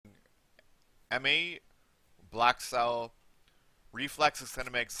M8, Black Cell, Reflex,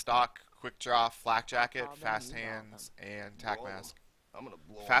 Extended Mag, Stock, Quick Draw, Flak Jacket, Fast Hands, and Tac Mask.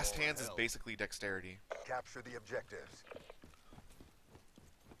 Fast Hands is basically dexterity. Capture the objectives.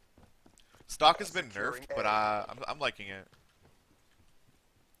 Stock has been nerfed, but I'm liking it.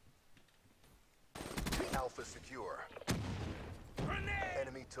 Alpha secure.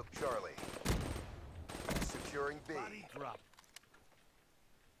 Enemy took Charlie. Securing B.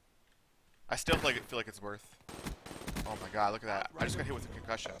 I still feel like it's worth. Oh my god, look at that. I just got hit with a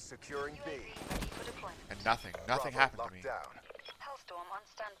concussion. Securing B. And nothing happened to me. Down. Hellstorm on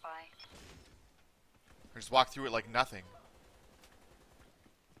standby. I just walked through it like nothing.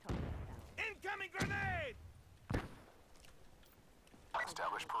 Incoming grenade!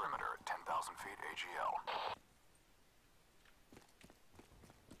 Establish perimeter at 10,000 feet AGL.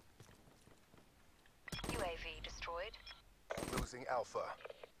 UAV destroyed. Losing Alpha.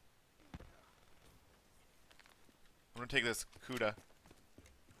 I'm gonna take this Kuda.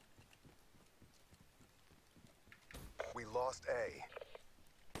 We lost A.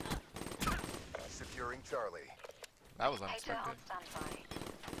 Securing Charlie. That was Hater on unexpected. standby.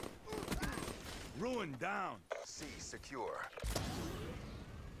 Ruin down. C secure.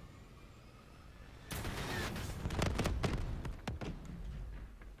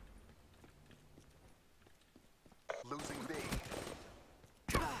 Losing B.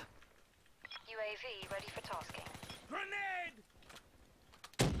 UAV ready for tasking. Grenade!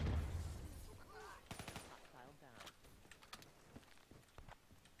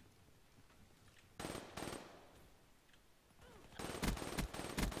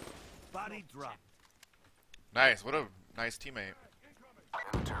 Body drop. Nice, what a nice teammate.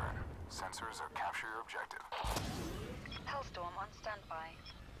 In the turn, sensors are capture your objective. Hellstorm on standby.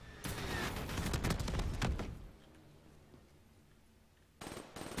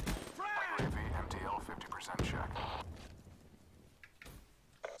 UAV MTL 50% check.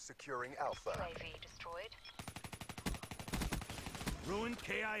 Securing Alpha. UAV destroyed. Ruin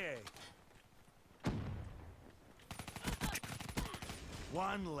KIA.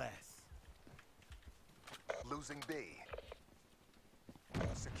 One less. Losing B.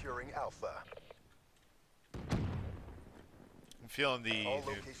 Securing Alpha. I'm feeling the All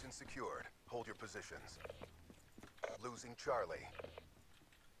locations secured. Hold your positions. Losing Charlie.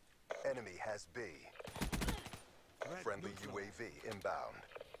 Enemy has B. Friendly UAV inbound.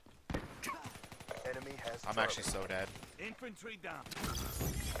 Enemy has I'm Charlie. actually so dead. Infantry down.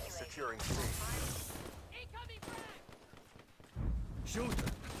 Securing C. Shooter.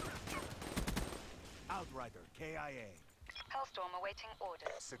 Outrider KIA. Hellstorm awaiting orders.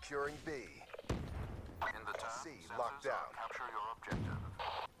 Securing B. In the turn, C sensors locked are down. capture your objective.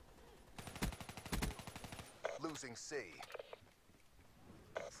 Losing C.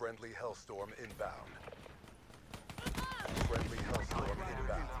 Friendly Hellstorm inbound. Friendly Hellstorm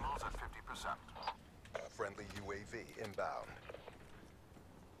inbound. Levels at 50%. Friendly UAV inbound.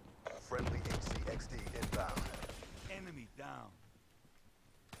 Friendly HCXD inbound. Enemy down.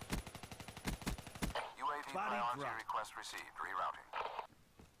 UAV Body priority drop. request received. Rerouting.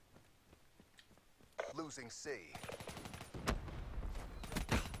 Losing C.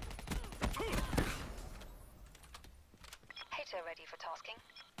 Hater ready for tasking.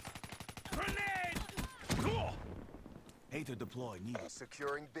 Grenade! Hater deploy needed.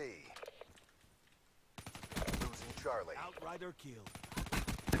 Securing B. Losing Charlie. Outrider killed.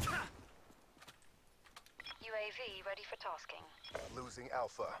 UAV ready for tasking. Losing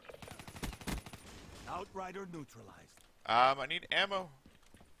Alpha. Outrider neutralized. I need ammo.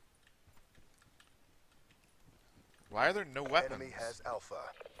 Why are there no weapons? Enemy has Alpha.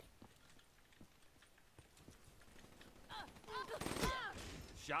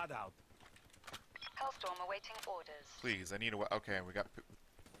 Shot out. Hellstorm awaiting orders. Please, I need a okay, we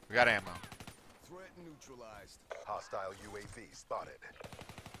got ammo. Threat neutralized. Hostile UAV spotted.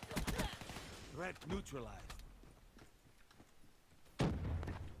 Threat neutralized.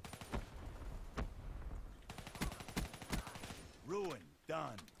 Ruin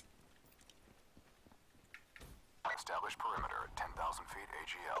done. Establish perimeter at 10,000 feet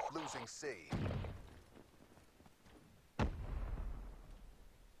AGL. Losing C.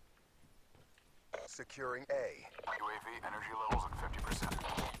 Securing A. UAV energy levels at 50%.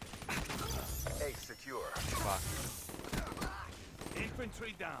 A secure. Fuck.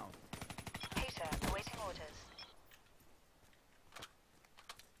 Infantry down. Hater awaiting orders.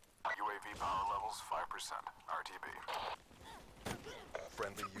 UAV power levels 5%. RTB.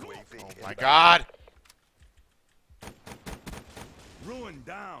 Friendly UAV Oh inbound. my god! Ruin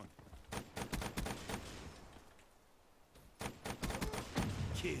down.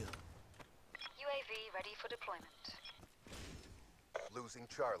 Kill. ready for deployment. Losing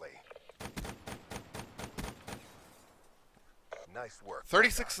Charlie. Nice work.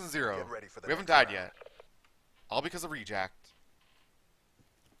 36-0. Get ready for the We haven't next died round. yet. All because of reject.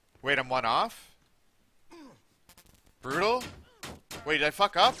 Wait, I'm one off? Brutal? Wait, did I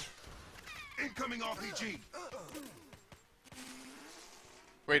fuck up? Incoming RPG.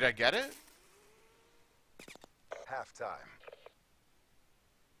 Wait, did I get it? Halftime.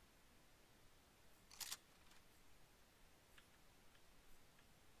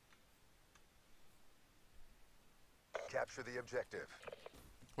 Capture the objective.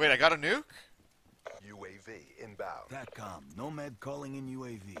 Wait, I got a nuke? UAV inbound. TACCOM, Nomad calling in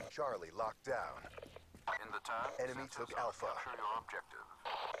UAV. Charlie locked down. In the time, Enemy sensors took are Alpha. capture your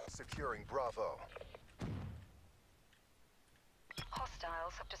objective. Securing Bravo.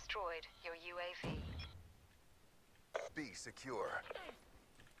 Hostiles have destroyed your UAV. B secure.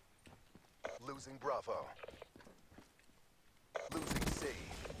 Losing Bravo. Losing C.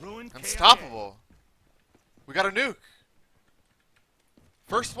 Ruin KIA. Unstoppable. We got a nuke.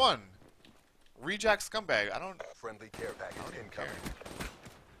 First one. Reject scumbag. I don't Friendly care package even incoming. care.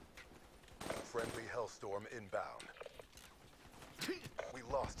 Friendly Hellstorm inbound. We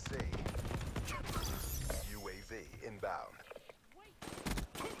lost C. UAV inbound.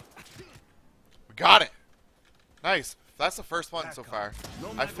 We got it. Nice. That's the first one so TACCOM, far.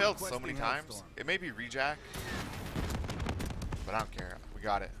 Nomad I failed so many requesting times. Hellstorm. It may be reject, but I don't care. We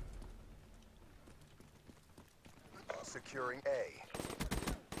got it. Securing A.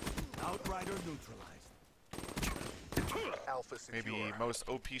 Outrider neutralized. Alpha secure. Maybe most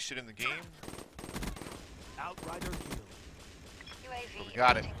OP shit in the game. Outrider killed. UAV But we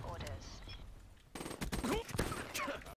got it. awaiting